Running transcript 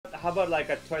about like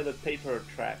a toilet paper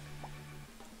track?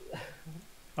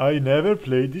 I never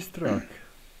played this track.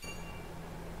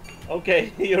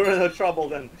 Okay, you're in trouble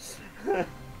then.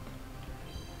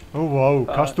 Oh wow,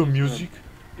 custom music.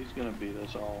 He's gonna beat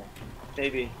us all.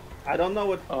 Maybe. I don't know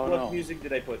what no. music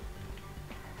did I put.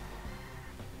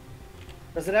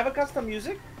 Does it have a custom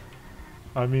music?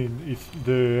 I mean, it's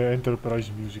the Enterprise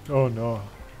music. Oh no.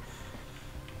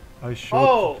 I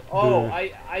shot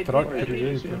I track did.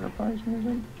 creator. Enterprise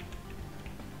music?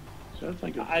 So I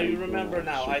think I remember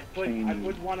now. I put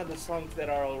one of the songs that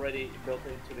are already built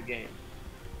into the game.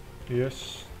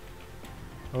 Yes.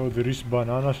 Oh, there is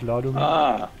bananas, Ladum.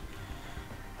 Ah!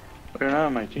 You're not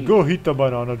on my team. Go hit the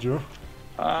banana, Joe.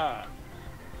 Ah!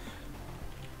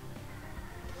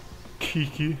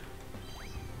 Kiki.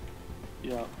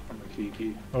 Yeah, I'm a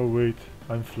Kiki. Oh wait,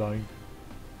 I'm flying.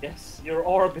 Yes, you're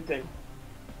orbiting.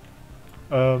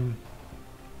 Yeah,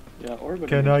 orbiting.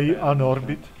 Can I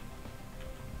unorbit?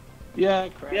 Yeah,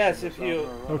 crash. Yes, if you...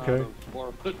 Okay.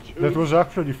 That was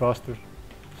actually faster.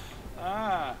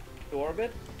 Ah! To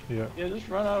orbit? Yeah. Yeah, just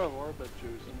run out of orbit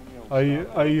juice and then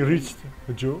you'll I reached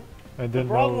Joe, and then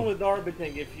the problem now... with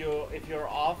orbiting, if you're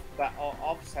off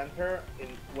center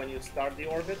when you start the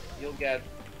orbit, you'll get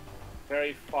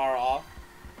very far off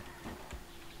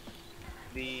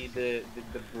the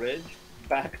bridge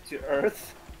back to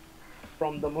Earth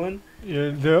from the moon. Yeah,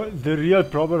 the real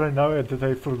problem right now is that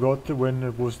I forgot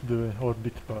when was the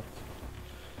orbit part.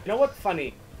 You know what's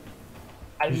funny?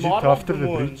 Is it after the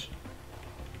bridge?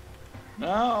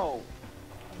 No!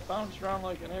 I bounced around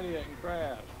like an idiot and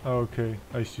crashed. Okay,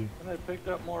 I see. And I picked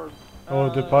up more... Oh,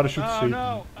 the parachute saved me.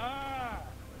 No! Ah!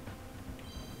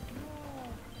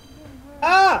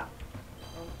 Ah!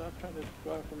 Oh, stop trying to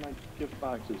go after my gift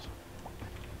boxes.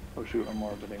 Oh shoot, I'm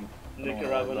orbiting.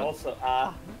 Nicaraguan also.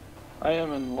 Ah. I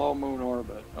am in low moon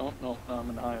orbit. Oh, no,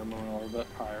 I'm in higher moon orbit.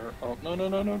 Higher. Oh, no,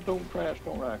 don't crash,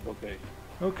 don't wreck. Okay.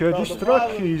 Okay, this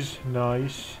track is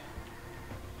nice.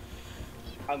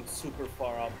 I'm super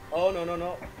far up. Oh,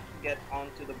 no. Get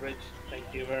onto the bridge.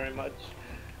 Thank you very much.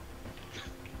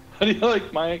 How do you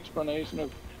like my explanation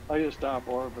of how you stop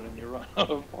orbiting? You run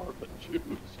out of orbit juice.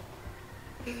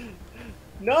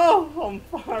 No, I'm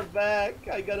far back.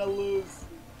 I gotta lose.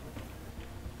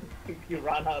 You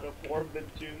run out of orbit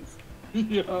juice.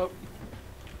 Yup.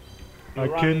 I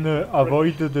can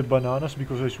avoid the bananas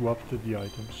because I swapped the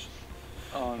items.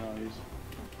 Oh no,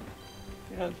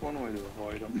 yeah, that's one way to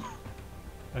avoid them.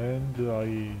 And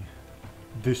I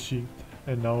desynced,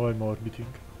 and now I'm orbiting.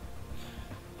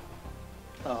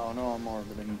 Oh no, I'm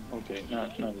orbiting. Okay,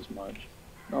 not as much.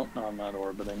 Nope, no, I'm not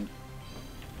orbiting.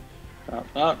 No,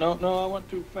 I went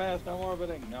too fast. I'm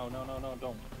orbiting. No,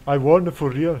 don't. I won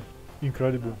for real.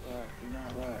 Incredible. Do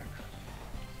not wreck.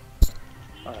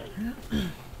 Alright.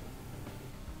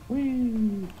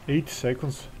 Whee! 8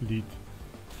 seconds lead.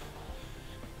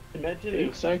 Imagine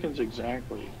 8 seconds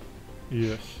exactly.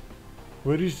 Yes.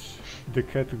 Where is the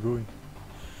cat going?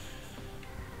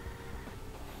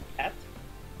 Cat?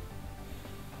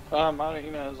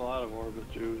 Marina has a lot of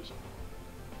orbit juice.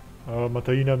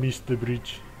 Mataina missed the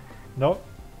bridge. No,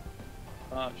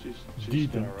 She's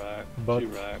didn't, gonna wreck. but She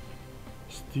wrecked.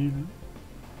 still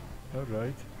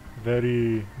alright.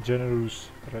 Very generous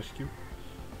rescue.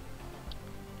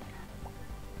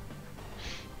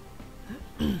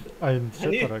 I'm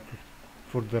set a record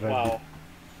for the record. Wow.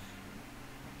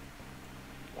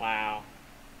 Wow.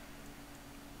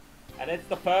 And it's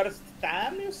the first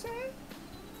time, you say?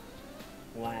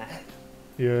 Wow.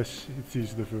 Yes, it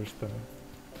is the first time.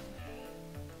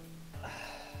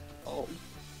 Oh.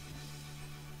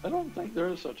 I don't think there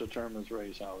is such a term as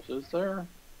race house, is there?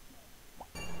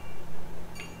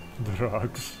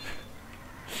 Drugs.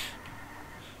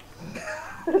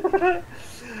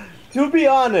 To be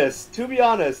honest,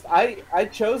 I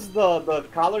chose the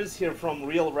colors here from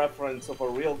real reference of a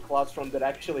real classroom that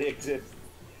actually exists.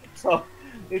 So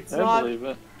it's I believe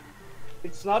it.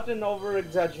 It's not an over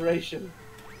exaggeration.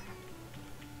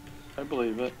 I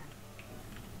believe it.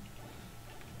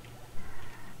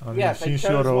 I mean, Yes, I since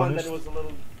chose you're one honest, that was a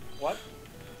little what?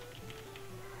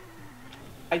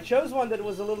 I chose one that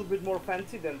was a little bit more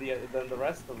fancy than the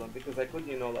rest of them because I could,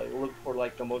 like look for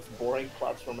like the most boring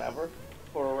classroom ever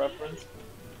for a reference.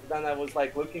 Then I was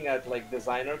like looking at like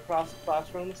designer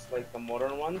classrooms, like the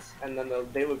modern ones, and then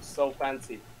they look so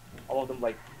fancy. All of them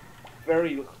like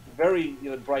very, very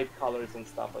bright colors and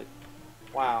stuff. Like,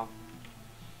 wow.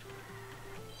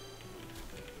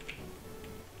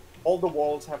 All the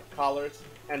walls have colors,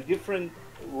 and different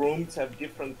rooms have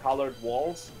different colored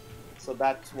walls. So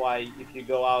that's why if you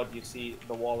go out, you see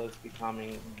the wall is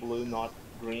becoming blue, not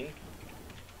green.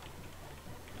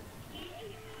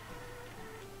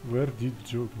 Where did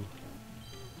Joe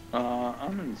go?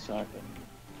 I'm in second.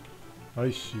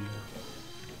 I see.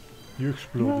 You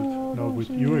exploded. No, but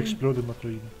you exploded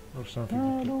Matrina or something. No,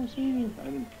 I like that. don't see it.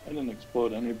 I didn't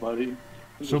explode anybody.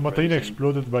 I'm So just Matrina racing.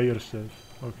 exploded by herself.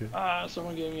 Okay. Ah,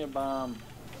 someone gave me a bomb.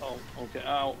 Oh, okay.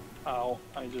 Ow, ow.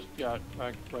 I just got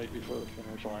back right before the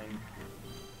finish line.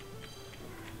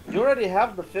 You already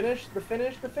have the finish?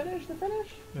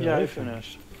 Yeah, I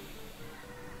finished.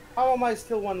 How am I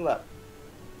still one left?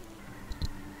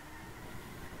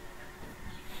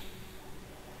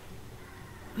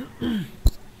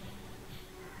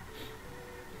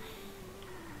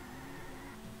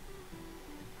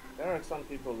 There are some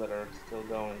people that are still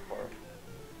going for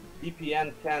it.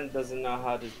 VPN 10 doesn't know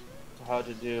how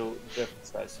to do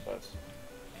drifts, I suppose.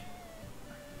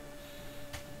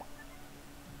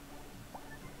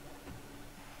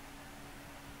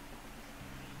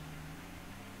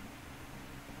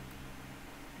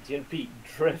 GNP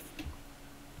drift.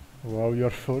 Wow, you're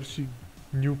forcing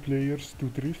new players to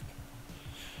drift.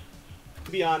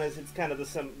 To be honest, it's kind of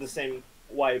the same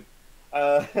vibe.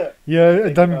 Yeah,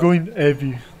 and I'm going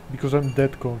heavy because I'm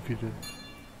that confident.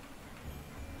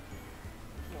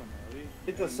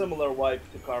 It's a similar vibe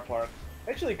to car park.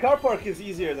 Actually, car park is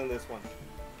easier than this one.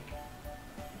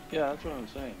 Yeah, that's what I'm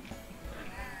saying.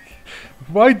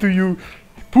 Why do you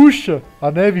push an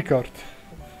heavy cart?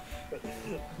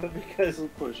 Because Who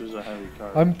pushes a heavy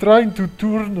car? I'm trying to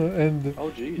turn and Oh,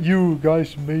 geez. you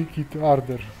guys make it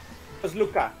harder. because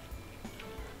Luca.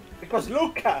 Because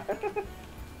Luca.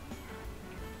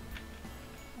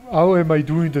 How am I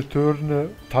doing the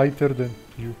turn tighter than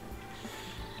you?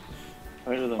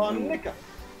 Better than On you. Nika.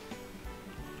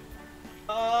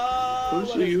 Who's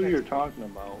What the is you next? you're talking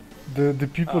about? The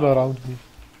people Oh. around me.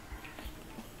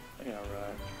 Yeah,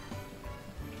 right.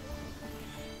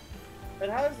 But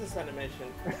how is this animation?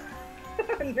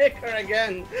 Nicker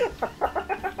again.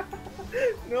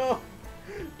 No.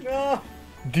 No.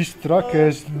 This truck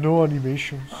has no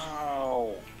animations.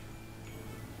 Ow.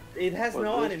 It has What,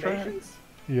 no this track? animations.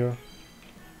 Yeah.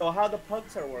 So how the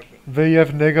pugs are working? They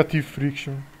have negative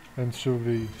friction and so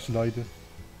they slide. They Do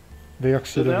they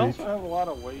accelerate. also have a lot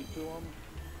of weight to them?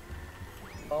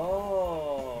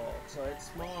 Oh, so it's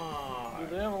Do smart.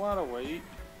 they have a lot of weight?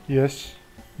 Yes.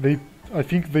 I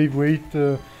think they weigh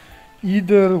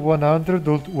either 100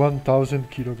 or 1000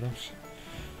 kilograms.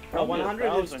 No, Probably 100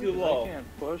 is 1,000, too 'cause low. I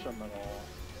can't push them at all.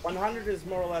 100 is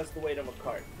more or less the weight of a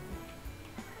cart.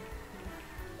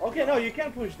 Okay, no, you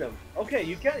can push them. Okay,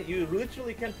 you can. You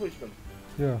literally can push them.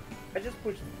 Yeah. I just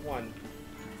pushed one.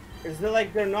 It's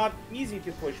like they're not easy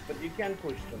to push, but you can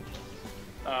push them.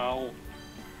 Ow.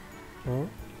 Oh,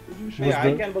 Did you shoot? Was Yeah,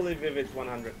 I the- can't believe if it's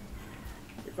 100.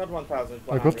 It's not 1,000. It's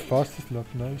I 100. got fastest lap.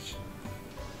 Nice.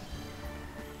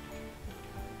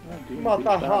 Oh, dude, Matahana.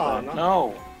 stop that.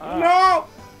 No. Ah, No!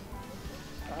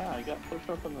 ah, I got pushed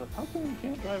up in the. How come you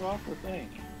can't drive off the thing?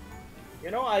 You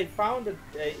know, I found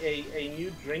a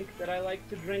new drink that I like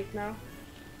to drink now.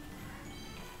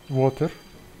 Water.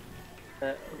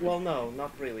 Well, no,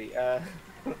 not really.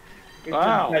 It's,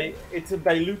 Wow. it's a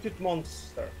diluted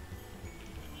monster.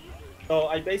 So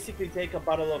I basically take a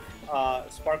bottle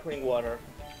of sparkling water,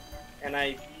 and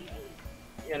I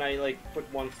like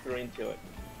put Monster into it.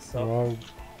 So Wow.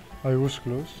 I was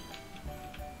close.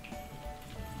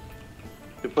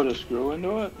 You put a screw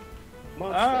into it?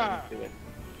 Monster into it.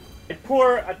 I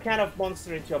pour a can of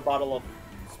Monster into a bottle of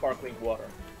sparkling water.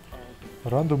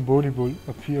 Random bony ball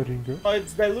appearing. So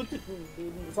it's diluted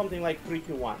something like 3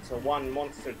 to 1. So 1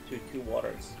 Monster to 2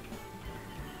 waters.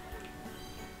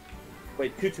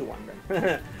 Wait, 2 to 1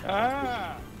 then.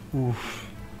 Ah! Oof.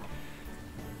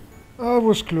 I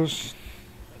was close.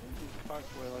 Fuck,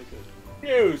 I like it.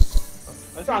 You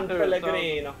I San think they're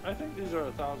Pellegrino. I think these are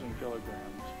 1,000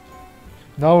 kilograms.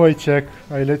 Now I check.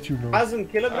 I let you know. 1,000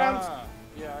 kilograms? Ah,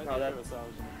 yeah, I think No, they're that's-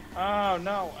 1,000. Oh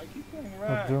no, I keep getting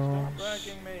wrecked. Stop don't-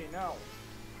 bragging me, no.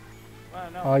 Ah,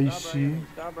 no, I stop see. bragging me.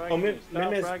 Stop bragging me. Stop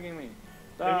Mimis- bragging me.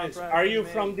 Mimis, Stop are you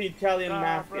bragging from me. the Italian Stop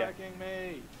mafia? bragging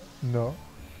me. No.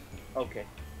 Okay.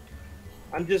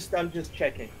 I'm just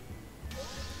checking.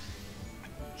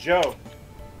 Joe,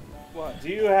 What? do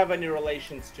you have any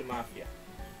relations to mafia?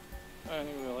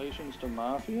 Any relations to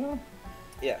mafia?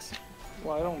 Yes.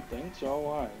 Well, I don't think so.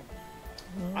 Why?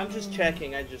 I'm just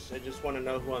checking. I just want to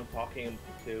know who I'm talking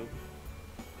to.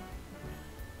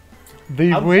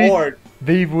 They I'm weigh. bored.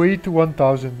 They weigh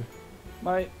 1000.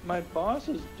 My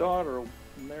boss's daughter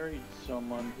married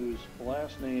someone whose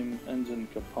last name ends in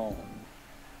Capone.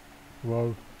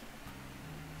 Wow.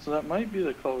 So that might be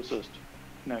the closest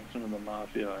connection to the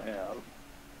mafia I have.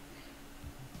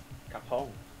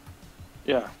 Capone.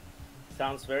 Yeah.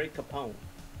 Sounds very Capone.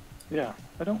 Yeah,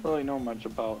 I don't really know much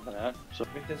about that. So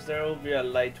Because there will be a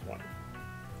light one.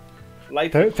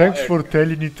 Light Thanks for required.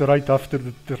 telling it right after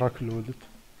the truck loaded.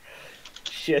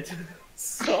 Shit.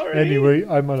 Sorry. Anyway,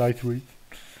 I'm a lightweight.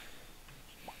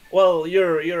 Well,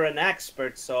 you're an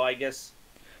expert, so I guess.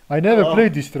 I never Hello?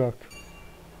 played this truck.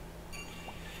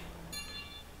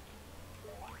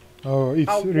 Oh, it's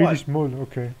How really what? small,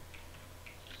 okay.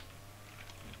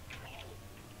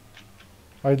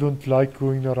 I don't like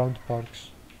going around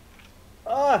parks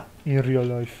Ah. in real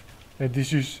life. And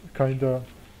this is kinda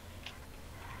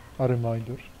a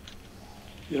reminder.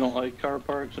 you don't like car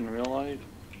parks in real life?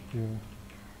 Yeah.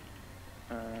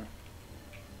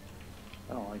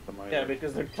 I don't like them either. Yeah,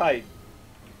 because they're tight.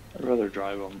 I'd rather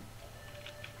drive them.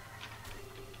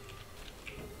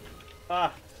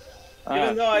 Ah.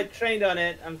 Even though I trained on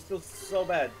it, I'm still so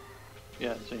bad.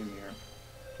 Yeah, same here.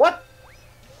 What?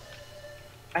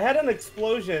 I had an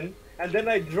explosion, and then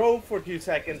I drove for 2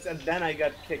 seconds, and then I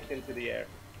got kicked into the air.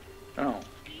 Oh.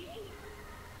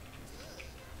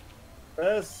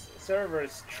 This server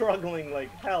is struggling like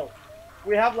hell.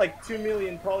 We have like 2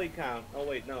 million poly count. Oh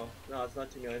wait, no, it's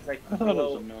not 2 million. It's like I thought it was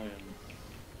below. a million.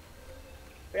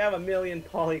 We have 1 million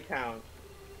poly count.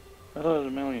 I thought it was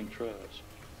a million tris.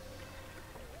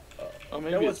 Oh,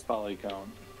 maybe there it's was- poly count.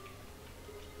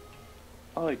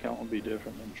 Poly count would be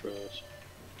different than tris.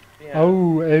 Yeah.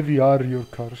 How heavy are your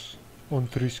cars on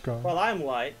Triscan? Well, I'm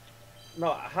light.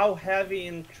 No, how heavy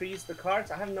in trees the carts?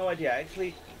 I have no idea.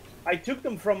 Actually, I took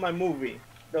them from my movie.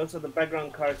 Those are the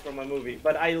background cards from my movie.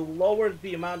 But I lowered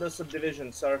the amount of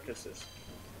subdivision surfaces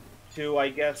to, I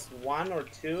guess, 1 or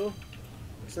 2.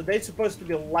 So they're supposed to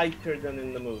be lighter than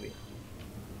in the movie.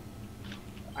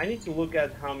 I need to look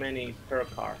at how many per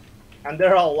car. And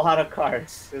there are a lot of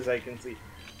cars, as I can see.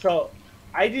 So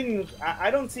I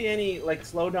don't see any like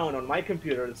slowdown on my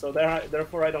computer, so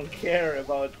therefore I don't care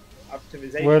about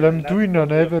optimization. Well, I'm and that's doing an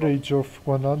beautiful. average of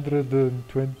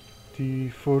 120,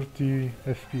 40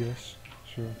 FPS.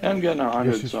 So I'm getting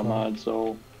 100 it's some fine. odd,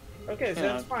 so Okay, so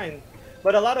Yeah. that's fine.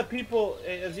 But a lot of people,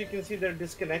 as you can see, they're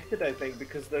disconnected, I think,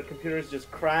 because their computers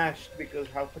just crashed because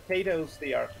how potatoes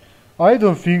they are. I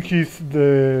don't think it's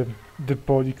the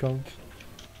poly count.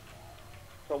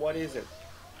 So what is it?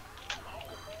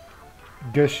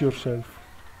 Guess yourself.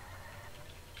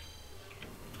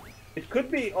 It could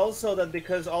be also that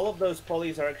because all of those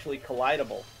polys are actually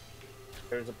collidable,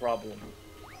 there's a problem.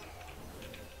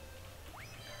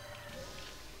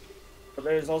 But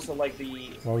there's also like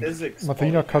the Wow, physics.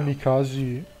 Matrina poly count.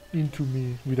 kamikaze into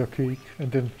me with a cake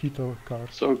and then hit a car.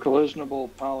 so collisionable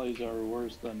polys are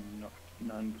worse than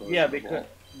non-collisionable. Yeah,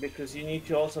 because you need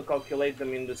to also calculate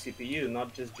them in the CPU,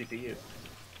 not just GPU.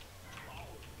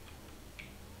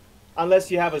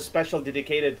 Unless you have a special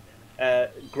dedicated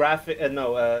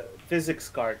physics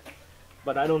card.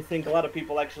 But I don't think a lot of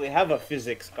people actually have a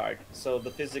physics card, so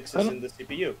the physics is in the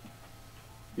CPU.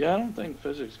 Yeah, I don't think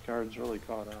physics cards really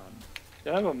caught on.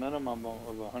 Yeah, I have a minimum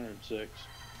of 106.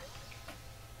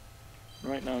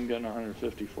 Right now I'm getting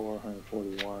 154,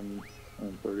 141,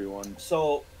 131.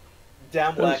 So,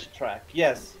 damn lag track,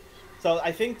 yes. So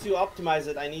I think to optimize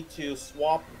it, I need to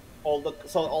swap all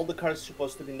the cars are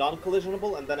supposed to be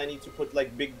non-collisionable, and then I need to put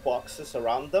like big boxes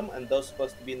around them, and those are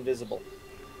supposed to be invisible.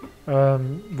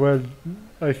 Well,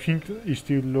 I think it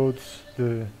still loads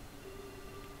the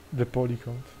poly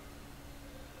count.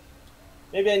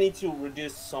 Maybe I need to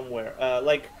reduce somewhere.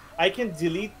 Like I can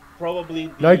delete probably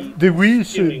the Like the wheels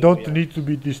steering don't wheel. need to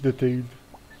be this detailed.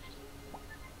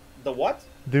 The what?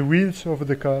 The wheels of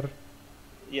the car.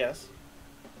 Yes.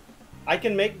 I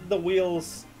can make the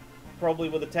wheels probably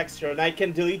with the texture, and I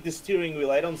can delete the steering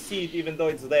wheel. I don't see it even though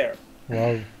it's there.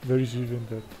 Wow, there is even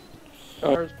that.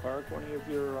 Mars Park, one of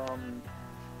your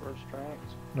first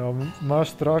tracks? Now,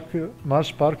 Mars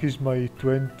Park is my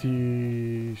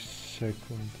 22nd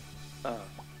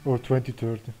or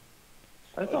 23rd.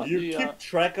 I thought You the keep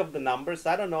track of the numbers?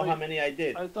 I don't know how wait, many I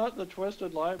did. I thought the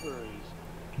Twisted Libraries.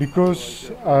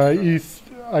 Because I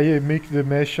make the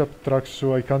mashup tracks,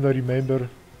 so I can't remember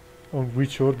on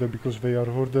which order, because they are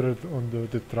ordered on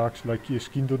the tracks like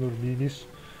Skindo Norminis,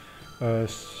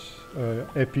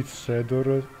 Epith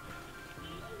Sedor,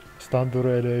 Standor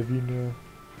 11,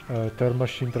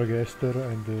 Termachin Dragester,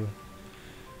 and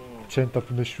Centap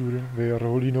Neshuren. They are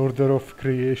all in order of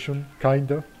creation,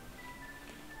 kinda.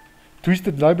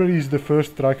 Twisted Library is the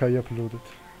first track I uploaded.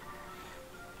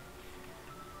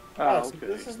 Ah, So okay.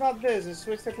 this is not this, it's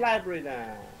Twisted Library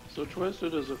now. So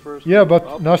Twisted is the first. Yeah, one but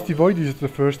uploaded. Nasty Void is the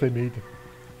first I made.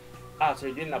 Ah, so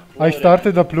you didn't upload I it.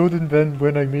 started uploading then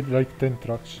when I made like 10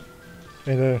 tracks.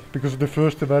 And because the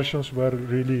first versions were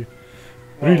really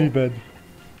Wow. bad.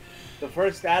 the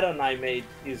first add-on I made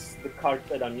is the cart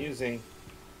that I'm using.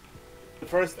 The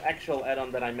first actual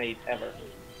add-on that I made ever.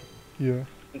 Yeah.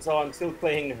 And so I'm still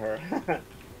playing her.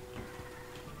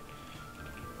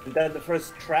 And then the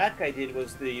first track I did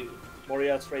was the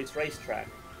Moriarty's racetrack.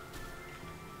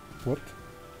 What?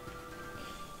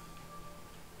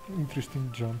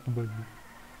 Interesting jump by me.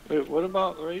 Wait, what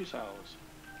about Race House?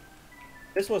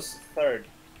 This was third.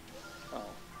 Oh.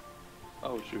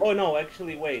 Oh, shoot. Oh no,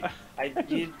 actually wait. I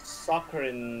did soccer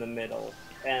in the middle.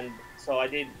 And so I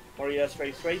did Moriarty's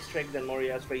racetrack, then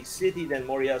Moriarty's Race City, then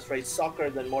Moriarty's Race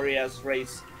Soccer, then Moriarty's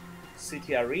Race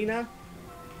City Arena,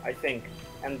 I think.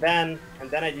 And then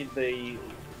I did the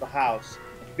house.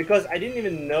 Because I didn't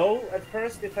even know at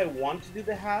first if I want to do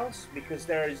the house, because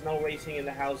there is no racing in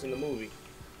the house in the movie.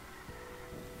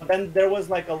 But then there was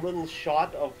like a little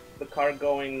shot of the car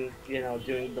going, you know,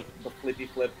 doing the flippy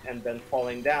flip and then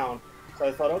falling down. So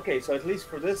I thought, okay, so at least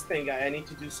for this thing, I need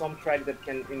to do some track that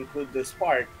can include this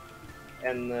part.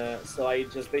 And so I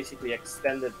just basically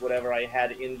extended whatever I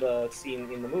had in the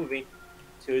scene in the movie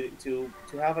to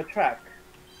have a track.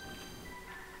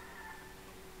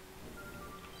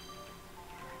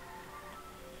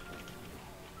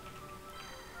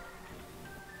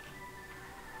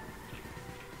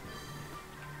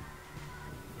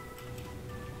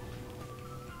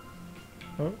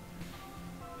 Oh.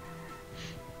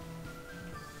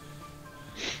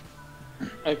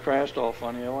 I crashed all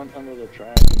funny. I went under the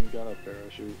track and you got a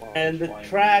parachute. While And the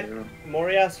track,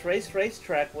 Moriarty's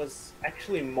racetrack, was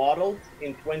actually modeled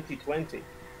in 2020.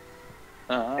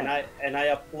 Uh-huh. And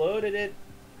I uploaded it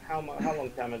how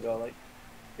long time ago? Like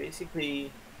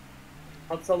basically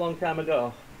not so long time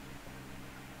ago.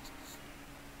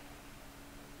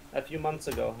 A few months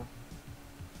ago.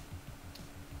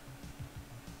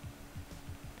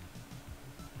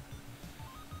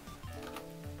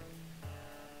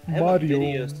 I have a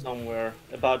video somewhere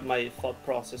about my thought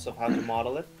process of how to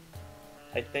model it,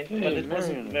 I think, Hey, but it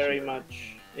wasn't Marion very is here.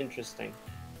 much interesting.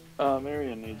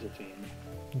 Marion needs a team.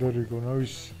 There you go, now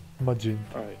it's magenta.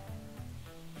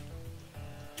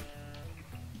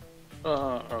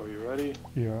 Alright. Are we ready?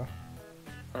 Yeah.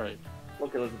 Alright.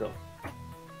 Okay, let's go.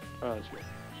 Alright, let's go.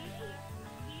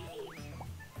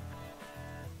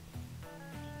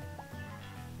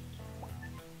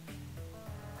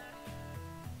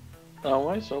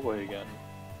 Why Subway again?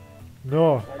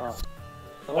 No, I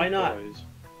Why like not? Boys.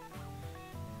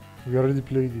 we already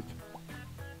played it.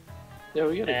 Yeah,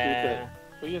 we gotta keep it.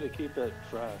 We gotta keep it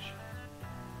fresh.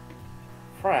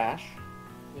 Fresh.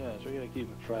 Yes, we gotta keep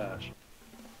it fresh.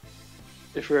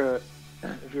 If you're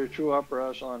a true upper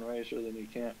echelon racer, then you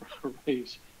can't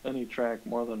race any track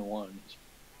more than once,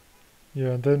 Yeah,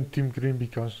 and then Team Green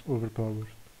becomes overpowered.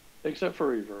 except for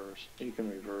reverse. You can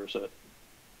reverse it.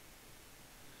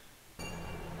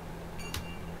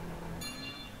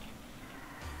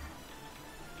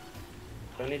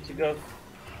 I need to go.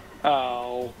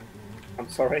 Ow! I'm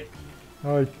sorry.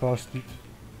 I passed it.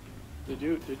 Did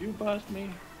you bust me?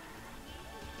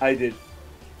 I did.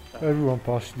 Everyone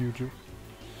passed you, Joe.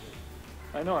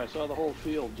 I know. I saw the whole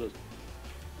field just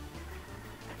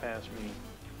pass me.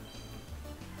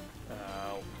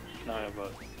 Ow! Now I have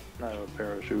a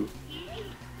parachute.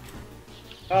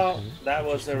 Oh, that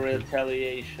was a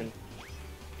retaliation.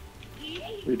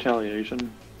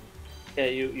 Retaliation. Yeah,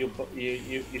 you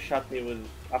shot me with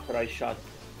after I shot.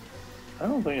 I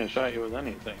don't think I shot you with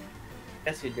anything.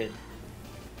 Yes, you did.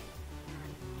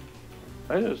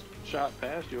 I just shot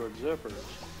past you with zippers.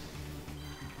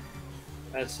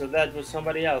 So that was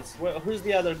somebody else. Well, who's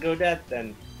the other Godette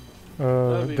then?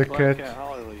 That'd be The Black cat.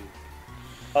 Hollyleaf.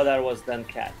 Oh, that was then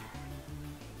Cat.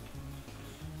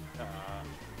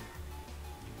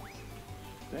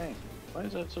 Dang, why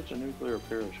is that such a nuclear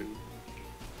parachute?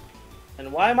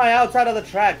 And why am I outside of the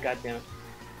track? Goddamn.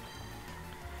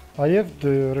 I have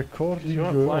the recording You're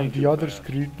on flying the too other fast.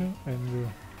 screen, and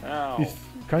Ow. it's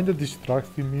kind of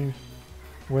distracting me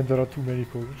when there are too many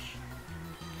colors.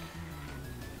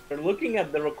 You're looking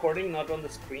at the recording, not on the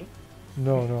screen.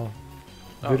 No, no.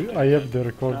 Oh, There, dang I have it. the Oh,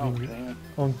 recording dang it.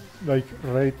 on, like,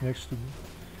 right next to me.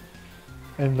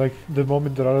 And, like, the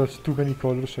moment there are too many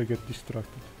colors, I get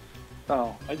distracted.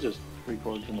 Oh, I just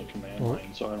record from the command Oh.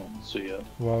 line, so I don't see it.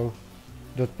 Wow.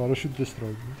 That parachute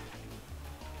destroyed me.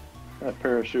 That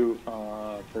parachute,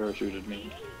 parachuted me.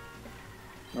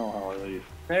 No, Hollyleaf.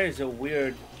 There is a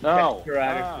weird No. texture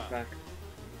artifact.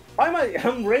 Why am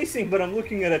I'm racing, but I'm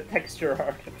looking at a texture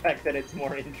artifact and it's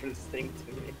more interesting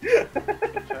to me.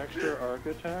 The texture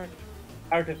architect?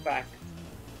 Artifact.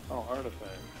 Oh,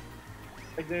 artifact.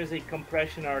 Like there's a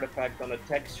compression artifact on a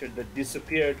texture that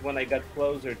disappeared when I got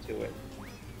closer to it.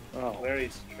 Oh, Very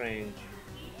strange.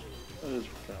 That is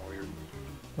kind of weird.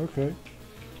 Okay.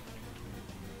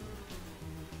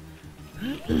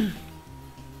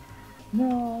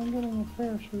 No, I'm getting a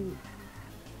parachute.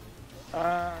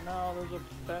 No, there's a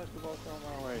basketball coming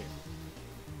my way.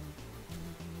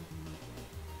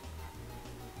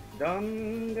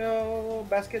 Don't go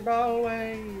basketball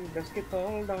way,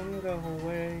 basketball don't go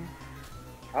away.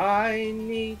 I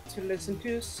need to listen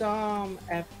to some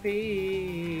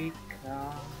Epica.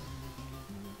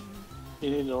 You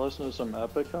need to listen to some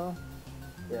Epica?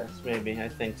 Yes, maybe, I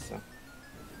think so.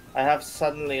 I have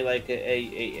suddenly like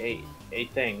a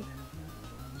thing.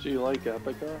 So you like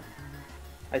Epica?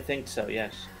 I think so,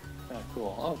 yes. Yeah,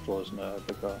 cool. I'll have to listen to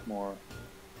Epica more.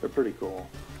 They're pretty cool.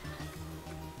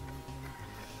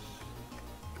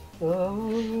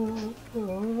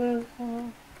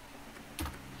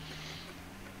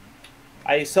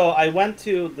 I went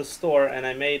to the store and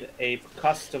I made a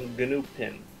custom GNU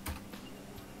pin.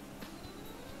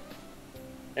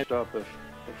 And stop if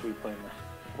we play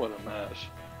what a mess.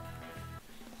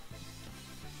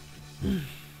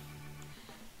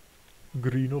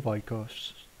 Green of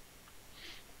Icos.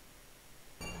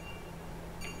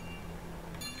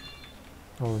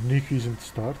 Oh, Nick isn't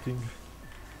starting.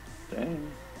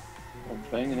 Dang. We're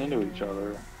banging into each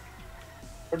other.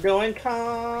 We're doing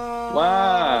catastrophe.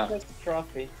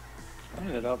 I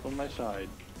ended up on my side.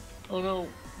 Oh no.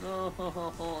 No, I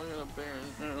got a bear.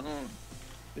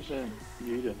 He said,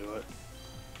 you into it.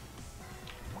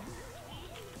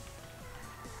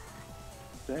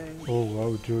 Dang. Oh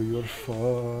wow, Joe, you're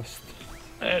fast.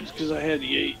 That's because I had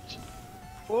Yates.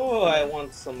 Oh, I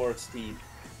want some more Steve.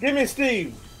 Give me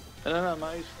Steve! And then on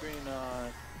my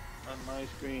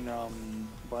screen,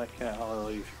 Black Cat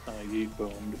Holly Yeet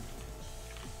boomed.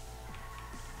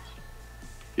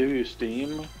 Give you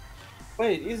Steam?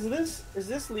 Wait, is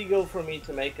this legal for me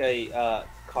to make a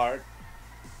card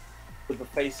with the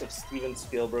face of Steven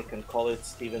Spielberg and call it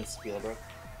Steven Spielberg?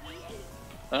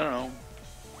 I don't know.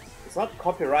 It's not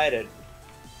copyrighted.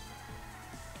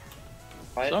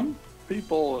 Right? Some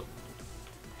people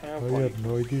have I like have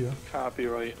no idea.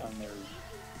 copyright on their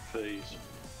face.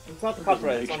 It's not That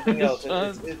copyright, it's doesn't something make else.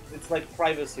 sense. It's like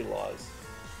privacy laws.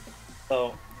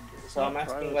 So I'm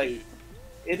asking Privacy. like,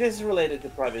 it is related to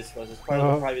privacy laws. It's part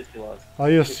of the privacy laws. I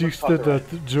It's not assisted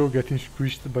copyright. at Joe getting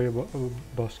squished by a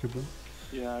basketball.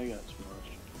 Yeah, I got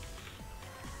smushed.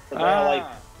 So they're like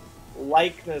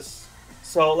likeness.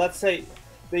 So let's say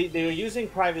they're using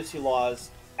privacy laws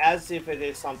as if it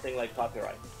is something like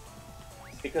copyright,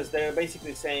 because they're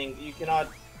basically saying you cannot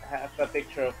have a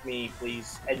picture of me,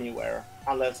 please, anywhere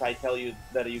unless I tell you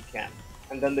that you can,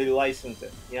 and then they license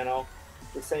it. You know,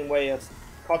 the same way as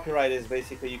copyright is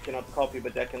basically you cannot copy,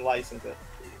 but they can license it.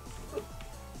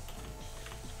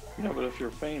 Yeah, but if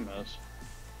you're famous,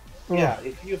 Yeah,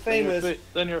 if you're famous,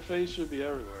 then your face should be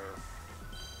everywhere.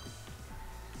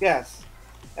 yes.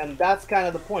 And that's kind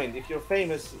of the point. If you're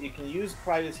famous, you can use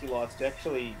privacy laws to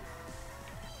actually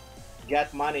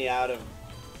get money out of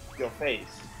your face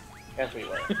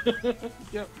everywhere.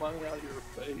 Get money out of your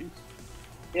face.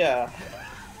 Yeah.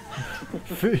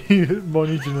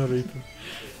 Money generator.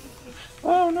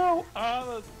 Oh no!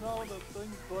 The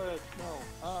thing glitched. No.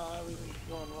 Everything's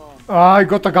going wrong. I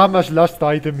got a Gamma's last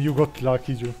item, you got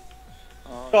lucky, Joe.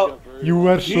 So, You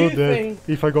were Do so you dead think-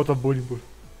 if I got a bowling ball.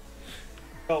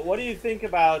 So what do you think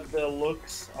about the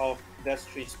looks of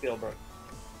Destry Spielberg?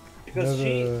 Because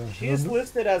she's no-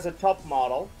 listed as a top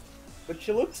model, but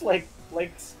she looks like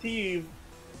Steve,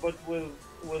 but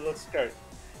with a skirt.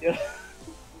 You know?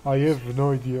 I have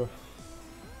no idea.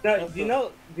 Now, do you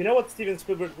know what Steven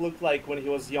Spielberg looked like when he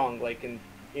was young, like in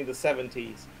the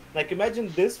 70s? Like imagine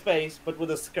this face, but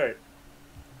with a skirt.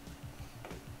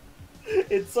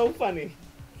 It's so funny.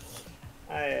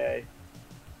 Aye.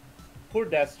 Poor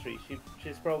Destry.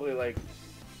 She's probably like,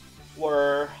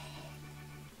 were.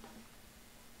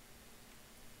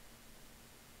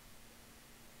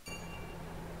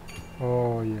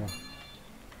 Oh yeah.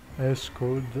 As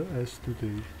cold as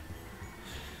today.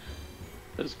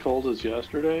 As cold as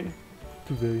yesterday?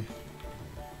 Today.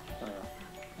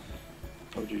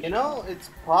 Oh geez. You know, it's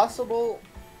possible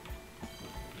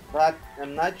that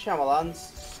M. Night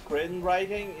Shyamalan's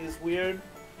screenwriting is weird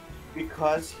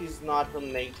because he's not a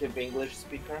native English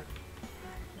speaker.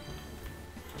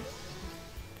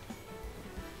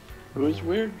 Who's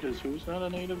weird? Because who's not a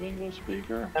native English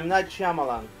speaker? M. Night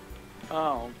Shyamalan.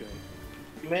 Oh, okay.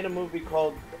 He made a movie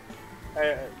called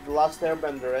The Last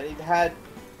Airbender, and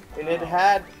it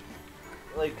had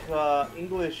like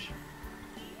English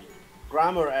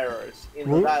grammar errors in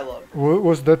the dialogue.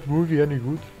 Was that movie any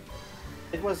good?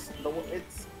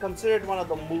 It's considered one of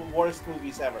the worst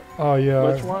movies ever. Oh yeah,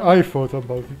 Which one? I thought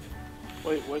about it.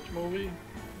 Wait, which movie?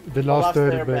 The Last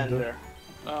Airbender.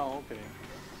 Oh, okay.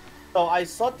 So I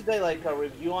saw today like a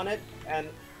review on it, and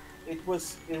it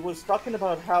was talking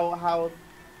about how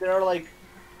there are like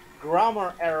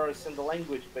grammar errors in the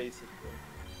language basically.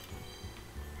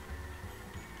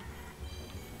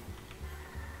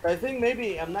 I think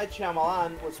maybe M. Night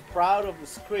Shyamalan was proud of the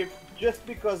script just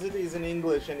because it is in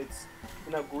English and it's,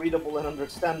 you know, readable and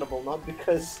understandable, not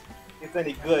because it's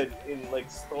any good in like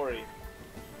story.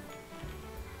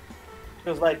 It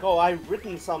was like, oh, I've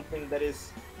written something that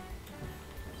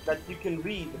you can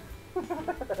read.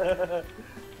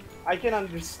 I can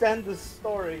understand the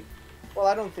story. Well,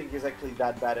 I don't think he's actually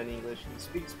that bad in English. He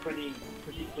speaks pretty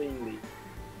cleanly.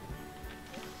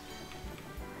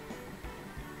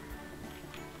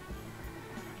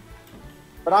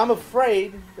 But I'm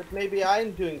afraid that maybe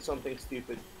I'm doing something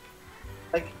stupid.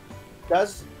 Like,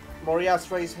 does Moria's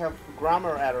race have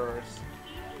grammar errors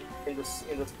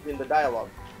in the dialogue?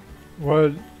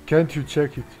 Well, can't you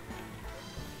check it?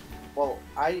 Well,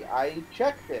 I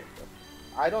checked it.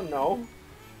 I don't know.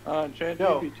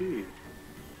 ChatGPT.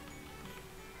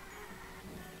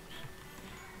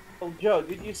 Well, Joe,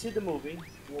 did you see the movie?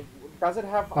 Does it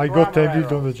have I got grammar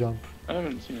tangled on errors? the jump. I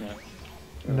haven't seen it.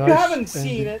 Nice You haven't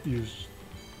seen and it? used.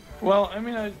 Well, I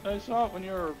mean, I saw it when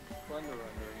you were rendering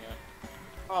it.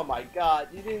 Oh my god,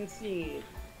 you didn't see it.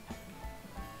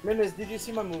 Mimis, did you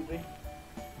see my movie?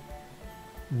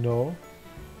 No.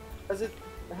 Does it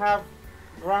have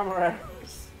grammar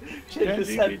errors? She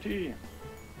just said- ChatGPT.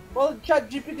 Well,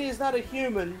 ChatGPT is not a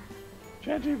human.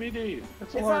 ChatGPT.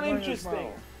 It's not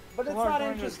interesting. But it's not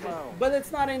interesting. But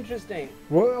it's not interesting.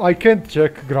 Well, I can't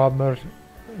check grammar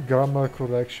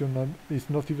correction, and it's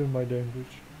not even my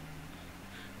language.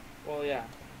 Well, yeah.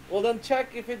 Well, then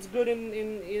check if it's good in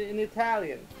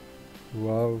Italian.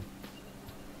 Wow.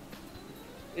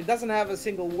 It doesn't have a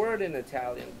single word in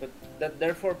Italian, but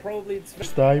therefore probably it's.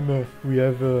 This time we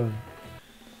have an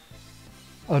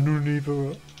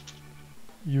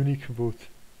unique vote.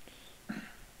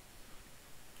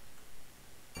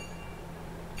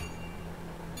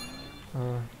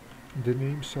 The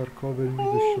names are covering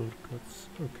the shortcuts.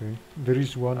 Okay, there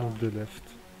is one on the left.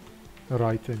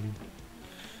 Right, I mean.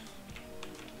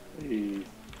 Hey,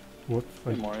 What?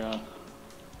 hey Moria.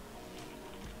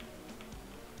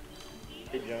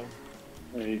 Hey, Joe.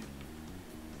 Hey.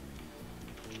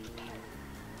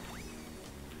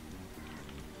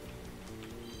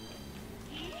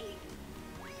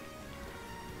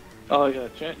 Oh yeah,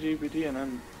 ChatGPT, and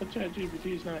then but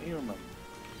ChatGPT's not human.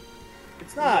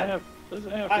 It's not.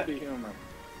 Doesn't have to be human.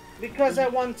 Because I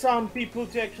want some people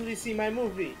to actually see my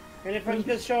movie. And if I'm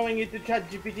just showing it to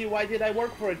ChatGPT, why did I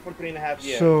work for it for 3.5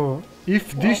 years? So,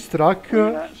 if this track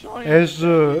You're not showing has it to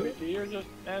ChatGPT, you're just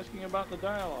asking about the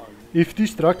dialogue. if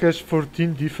this track has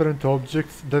 14 different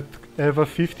objects that have a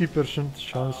 50%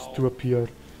 chance to appear,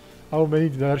 how many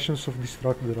versions of this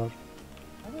track there are?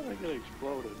 I don't think it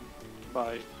exploded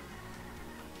by.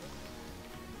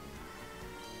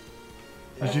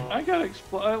 Is it I got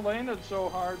I landed so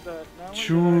hard that not only did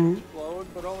Two- I explode,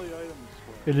 but all the items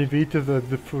split. elevated at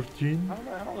the 14? How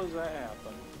the hell does that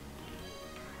happen?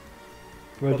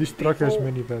 Well, But this track has people-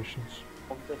 many versions.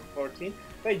 Of the 14?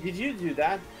 Wait, did you do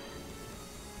that?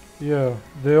 Yeah,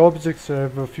 the objects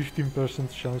have a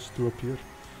 15% chance to appear.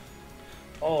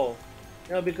 Oh.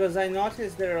 No, because I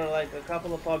noticed there are like a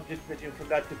couple of objects that you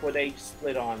forgot to put H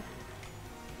split on.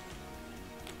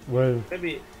 Well,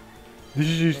 Maybe. this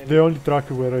is the only track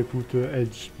where I put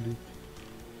edge split.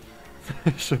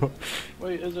 So,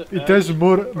 Wait, is it? it has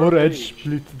more or edge H?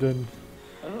 split than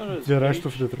I thought it was the rest H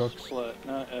of the tracks. Split,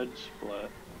 not edge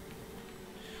split.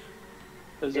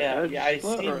 Is Yeah, it edge yeah, I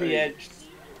split see or the H?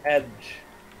 edge.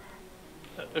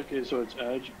 Okay, so it's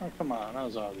edge. Oh come on, I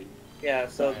was already. Yeah,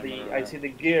 so Diameter, I see the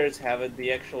gears have it,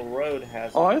 the actual road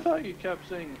has Oh, it. I thought you kept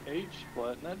saying H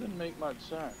split, and that didn't make much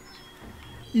sense.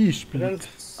 E And split. then,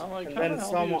 I'm like, and how then the hell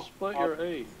do some you split your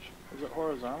H? Is it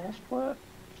horizontal split?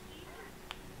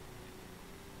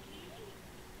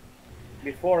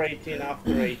 before 18,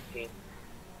 after 18.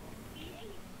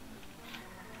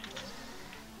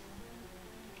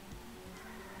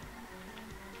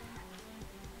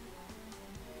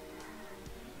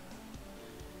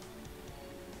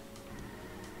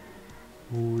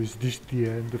 Oh, is this the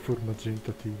end for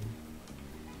Magenta Team?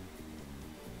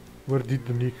 Where did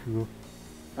the Nick go?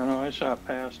 I know, I shot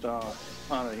past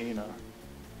Monahina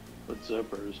with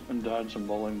zippers and dodged some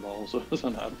bowling balls, so it was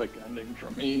an epic ending for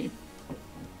me.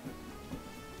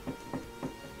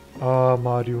 Ah,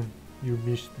 Mario, you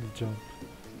missed the jump.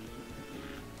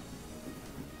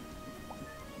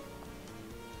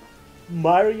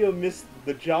 Mario missed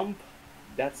the jump?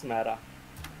 That's meta.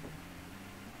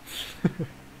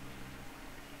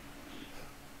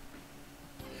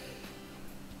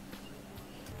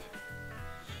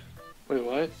 Wait,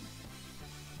 what?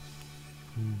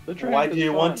 The track Why is do you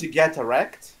fun. want to get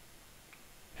erect?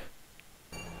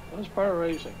 That's part of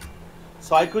racing.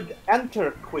 So I could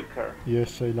enter quicker.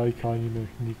 Yes, I like anime,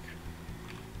 Nick.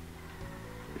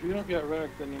 If you don't get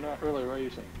wrecked, then you're not really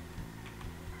racing.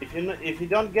 If you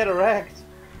don't get erect,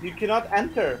 you cannot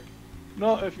enter.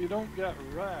 No, if you don't get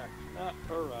wrecked, not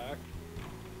erect.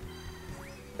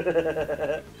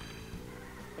 I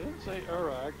didn't say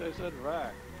erect, I said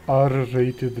wrecked.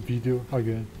 R-rated video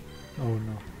again. Oh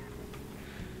no.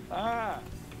 Ah!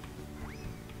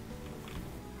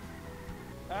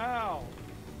 Ow!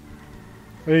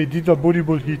 Hey, did a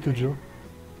volleyball hit, Joe?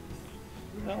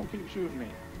 Don't keep shooting me.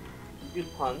 Good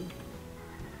pun.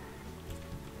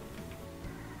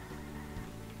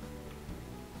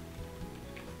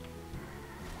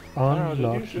 I don't know, did you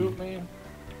Unlucky. shoot me?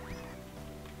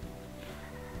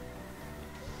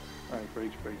 Alright,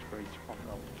 brakes. Oh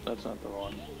no, that's not the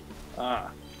one.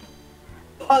 Ah.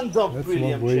 Tons of That's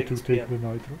brilliant one way to Shakespeare. take the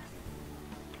nitro.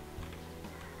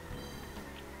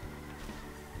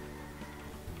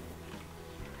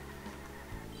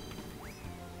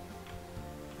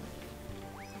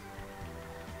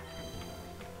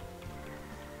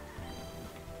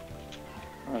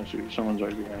 Oh shoot, someone's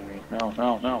right behind me. No.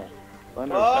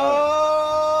 Blender's Oh!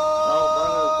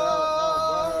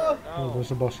 No, Oh,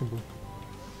 there's a basketball.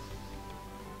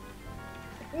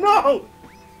 No!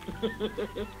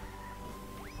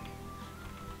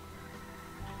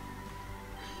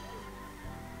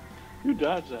 You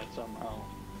dodged that somehow.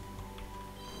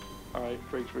 Alright,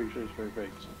 brakes.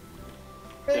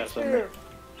 Yes, Shakespeare!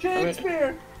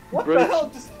 Shakespeare! What brakes. the hell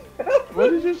just happened? What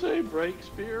did you say? Brake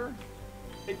spear?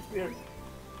 Shakespeare.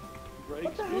 Brake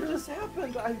What the hell spear? just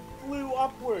happened? I flew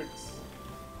upwards.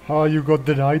 Ah, you got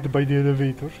denied by the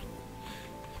elevator.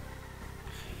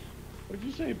 What did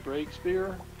you say? Brake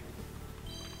spear?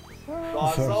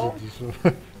 Nozzle?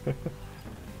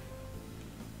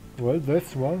 Well,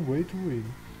 that's one way to win.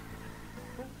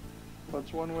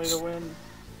 What's one way to win?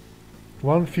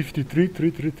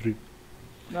 153.333.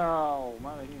 No,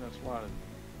 Manahina swatted me.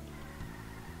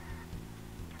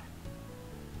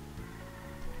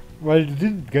 Well, you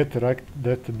didn't get wrecked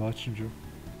that much, Joe.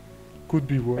 Could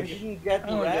be I worse. didn't get I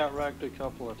only got wrecked. wrecked a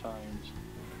couple of times.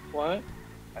 What?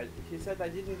 He said I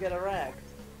didn't get wrecked.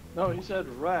 No, he said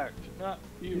wrecked, not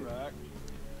you wrecked.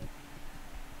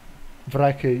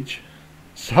 Wreckage.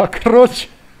 Sacroch!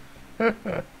 Who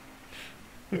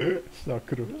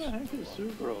Sacroch. the heck is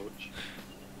Sucroach?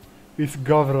 It's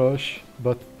Gavroche,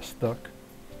 but stuck.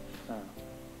 Oh.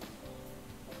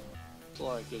 It's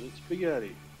like it. It's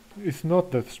spaghetti. It's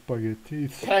not that spaghetti,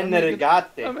 it's Penne I'm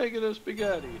rigate. making a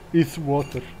spaghetti. it's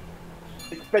water.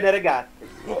 It's penne rigate.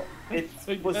 It's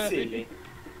Spaghetti. fusilli.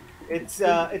 It's It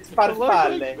looks like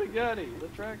farfalle. spaghetti. The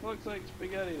track looks like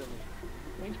spaghetti to me.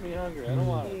 Makes me hungry. I don't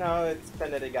want it. No, it's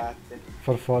penne rigate.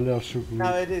 Farfalle are so good.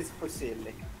 No, it is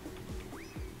fusilli.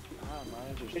 Ah,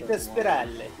 mine just It's started a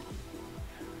spiralle.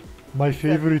 My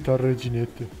favorite are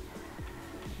reginette.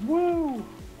 Woo!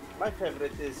 My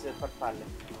favorite is farfalle.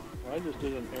 I just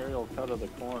did an aerial cut of the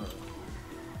corner.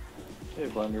 Hey,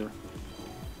 Blender.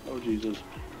 Oh, Jesus.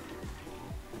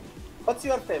 What's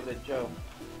your favorite, Joe?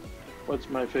 What's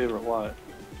my favorite what?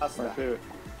 Pasta.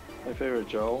 My favorite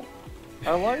Joe?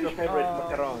 I like Your favorite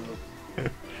macaroni.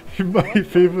 My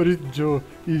favorite Joe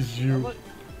is I you, like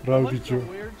Rowdy the Joe.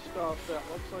 weird stuff that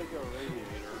looks like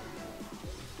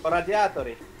a radiator.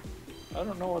 Radiatori. I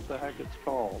don't know what the heck it's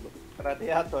called.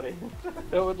 Radiatori.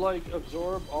 It would like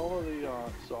absorb all of the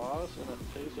sauce and it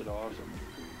tasted awesome.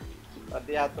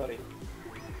 Radiatori.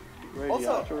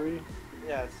 Radiatory?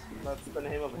 Yes, that's the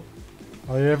name of it.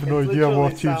 I have no It idea literally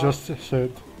what you sounds- just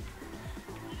said. Yeah,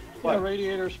 What?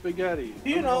 radiator spaghetti. Do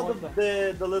you I don't know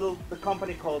what the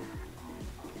company called?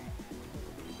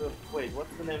 Wait,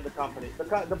 what's the name of the company?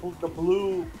 The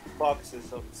blue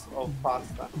boxes of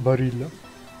pasta. Barilla.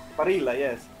 Barilla,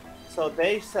 yes. So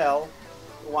they sell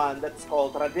one that's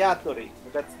called Radiatori.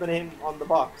 That's the name on the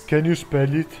box. Can you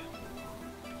spell it?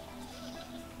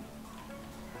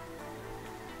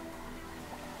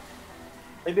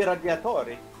 Maybe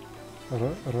Radiatori.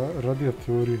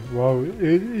 Radiatori. Wow,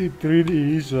 it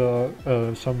really is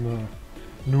some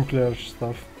nuclear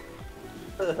stuff.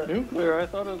 Nuclear, I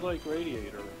thought it was like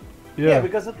radiator. Yeah, Yeah,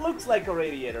 because it looks like a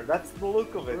radiator. That's the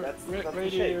look of it. That's the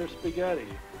Radiator shape. spaghetti.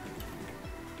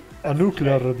 a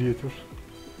nuclear radiator.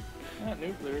 Not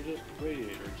nuclear, just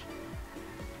radiators.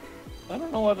 I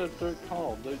don't know what they're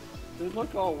called. They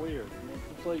look all weird. I mean,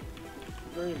 it's like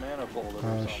very manifolded or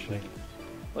Ah, something. shit.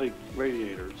 Like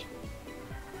radiators.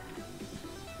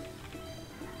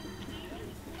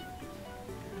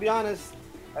 be honest,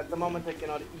 at the moment I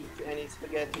cannot eat any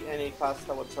spaghetti, any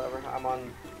pasta whatsoever.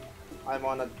 I'm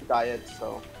on a diet,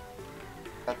 so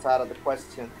that's out of the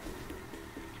question.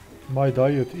 My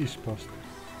diet is pasta.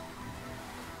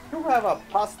 You have a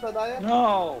pasta diet?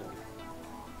 No!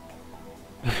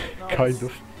 No, Kind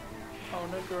of. Oh,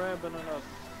 Nick Rabin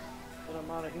in a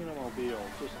Montahina-mobile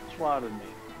just swatted me.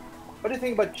 What do you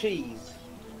think about cheese?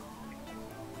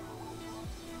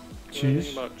 Cheese?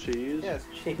 Anything about cheese? Yes,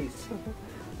 cheese.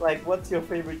 Like, what's your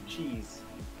favorite cheese?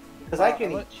 Because I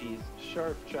can eat cheese.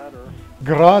 Sharp cheddar.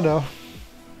 Grana.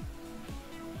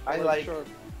 I like sharp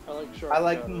cheddar.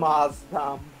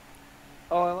 Mazdam.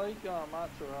 Oh, I like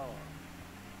mozzarella.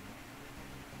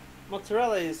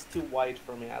 Mozzarella is too white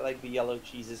for me. I like the yellow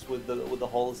cheeses with the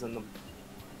holes in them.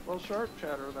 Well, sharp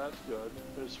cheddar, that's good.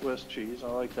 There's Swiss cheese. I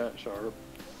like that sharp.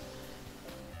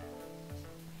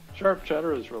 Sharp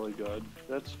cheddar is really good.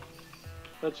 That's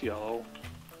yellow.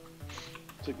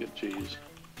 It's a good cheese.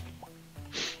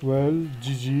 Well,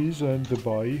 GG's and the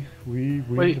bye. We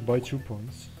win by 2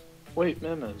 points. Wait,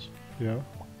 Mims. Yeah.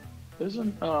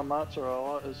 Isn't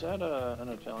mozzarella, is that an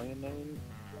Italian name?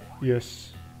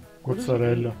 Yes. What does it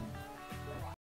Mozzarella. mean?